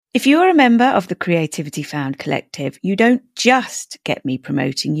If you are a member of the Creativity Found Collective, you don't just get me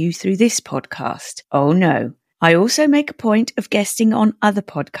promoting you through this podcast. Oh no. I also make a point of guesting on other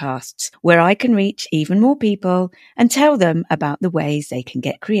podcasts where I can reach even more people and tell them about the ways they can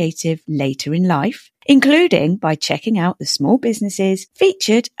get creative later in life, including by checking out the small businesses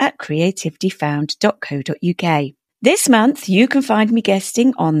featured at creativityfound.co.uk. This month, you can find me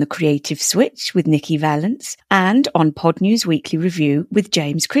guesting on The Creative Switch with Nikki Valance and on Podnews Weekly Review with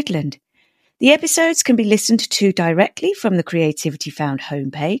James Cridland. The episodes can be listened to directly from the Creativity Found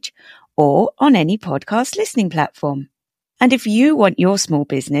homepage or on any podcast listening platform. And if you want your small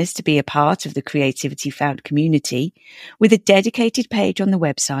business to be a part of the Creativity Found community, with a dedicated page on the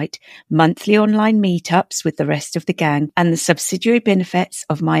website, monthly online meetups with the rest of the gang, and the subsidiary benefits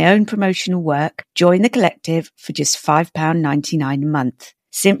of my own promotional work, join the collective for just £5.99 a month.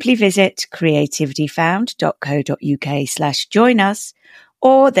 Simply visit creativityfound.co.uk/join us,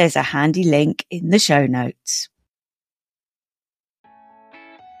 or there's a handy link in the show notes.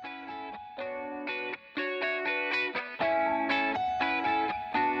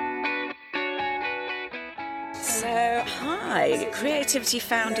 So, hi, Creativity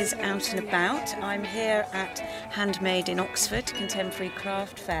Found is out and about. I'm here at Handmade in Oxford, Contemporary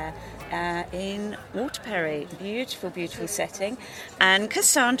Craft Fair in Waterbury. Beautiful, beautiful setting. And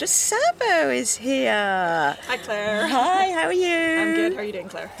Cassandra Sabo is here. Hi, Claire. Hi, how are you? I'm good. How are you doing,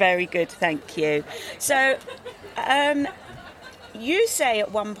 Claire? Very good, thank you. So, you say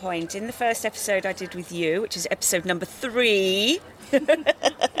at one point in the first episode I did with you, which is episode number 3, Yeah,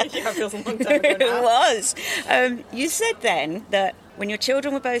 it feels a long time ago now. It was. You said then that when your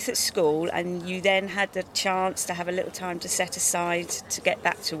children were both at school and you then had the chance to have a little time to set aside to get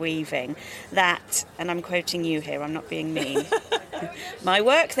back to weaving, that, and I'm quoting you here, I'm not being mean, my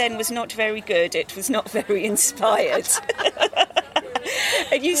work then was not very good, it was not very inspired.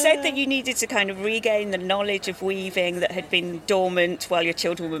 And you said that you needed to kind of regain the knowledge of weaving that had been dormant while your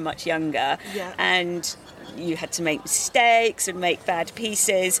children were much younger. Yeah. And you had to make mistakes and make bad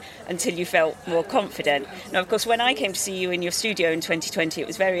pieces until you felt more confident. Now, of course, when I came to see you in your studio in 2020, it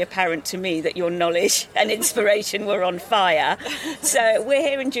was very apparent to me that your knowledge and inspiration were on fire. So we're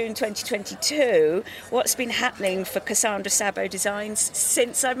here in June 2022. What's been happening for Cassandra Sabo Designs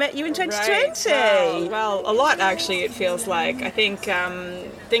since I met you in 2020? Right. Well, a lot actually, it feels like. I think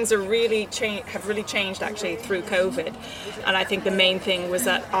things are really have really changed actually through COVID. And I think the main thing was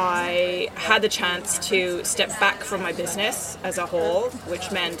that I had the chance to step back from my business as a whole,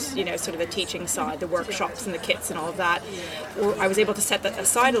 which meant, you know, sort of the teaching side, the workshops and the kits and all of that. I was able to set that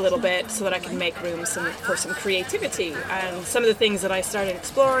aside a little bit so that I could make room for some creativity. And some of the things that I started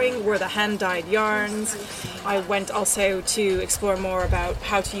exploring were the hand-dyed yarns. I went also to explore more about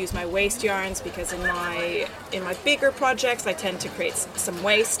how to use my waste yarns, because in my bigger projects I tend to create some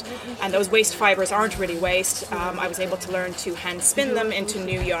waste, and those waste fibers aren't really waste. I was able to learn to hand spin them into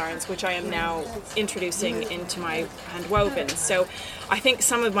new yarns, which I am now introducing into my hand woven. So I think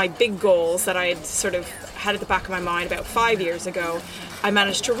some of my big goals that I had sort of had at the back of my mind about 5 years ago, I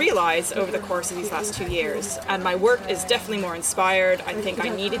managed to realize over the course of these last 2 years. And my work is definitely more inspired. I think I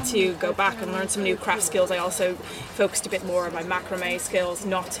needed to go back and learn some new craft skills. I also focused a bit more on my macrame skills,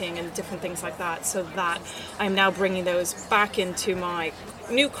 knotting and different things like that, so that I'm now bringing those back into my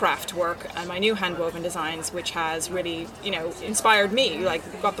new craft work and my new hand woven designs, which has really, you know, inspired me, like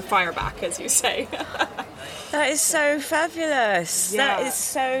got the fire back, as you say. That is so fabulous. Yeah. That is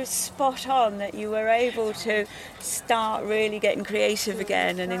so spot on that you were able to start really getting creative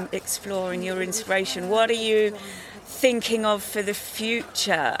again and exploring your inspiration. What are you thinking of for the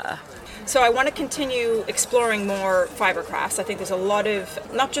future? So I want to continue exploring more fiber crafts. I think there's a lot of,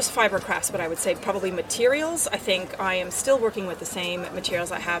 not just fiber crafts, but I would say probably materials. I think I am still working with the same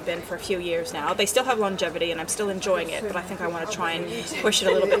materials I have been for a few years now. They still have longevity and I'm still enjoying it, but I think I want to try and push it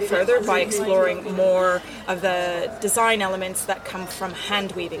a little bit further by exploring more of the design elements that come from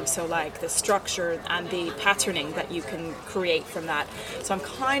hand weaving. So like the structure and the patterning that you can create from that. So I'm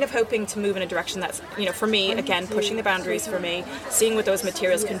kind of hoping to move in a direction that's, you know, for me, again, pushing the boundaries for me, seeing what those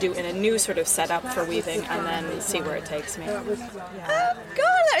materials can do in a new sort of setup for weaving, and then see where it takes me. Oh God,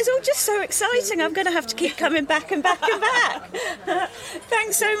 that is all just so exciting. I'm going to have to keep coming back and back and back.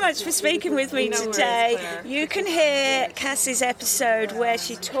 Thanks so much for speaking with me today. You can hear Cassie's episode where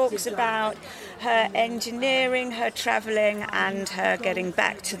she talks about her engineering, her travelling and her getting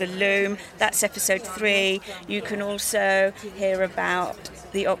back to the loom. That's episode 3. You can also hear about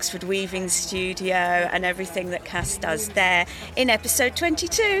the Oxford Weaving Studio and everything that Cass does there in episode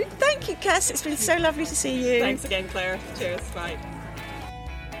 22. Thank you, Cass. It's been so lovely to see you. Thanks again, Claire. Cheers. Bye.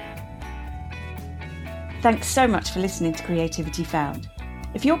 Thanks so much for listening to Creativity Found.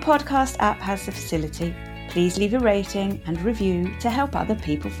 If your podcast app has the facility, please leave a rating and review to help other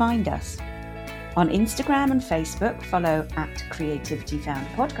people find us. On Instagram and Facebook, follow @CreativityFound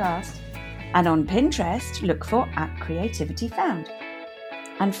Podcast, and on Pinterest, look for @CreativityFound.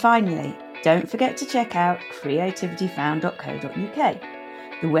 And finally, don't forget to check out creativityfound.co.uk,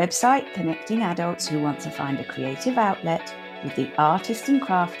 the website connecting adults who want to find a creative outlet with the artists and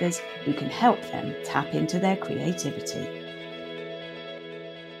crafters who can help them tap into their creativity.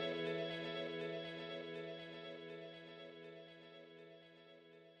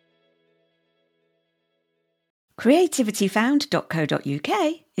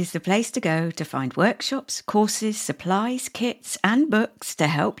 Creativityfound.co.uk is the place to go to find workshops, courses, supplies, kits and books to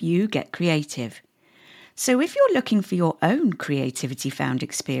help you get creative. So if you're looking for your own Creativity Found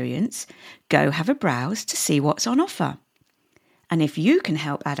experience, go have a browse to see what's on offer. And if you can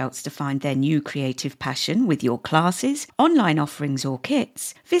help adults to find their new creative passion with your classes, online offerings or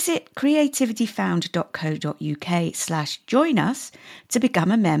kits, visit creativityfound.co.uk/join us to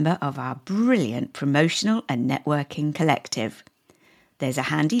become a member of our brilliant promotional and networking collective. There's a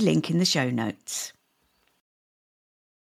handy link in the show notes.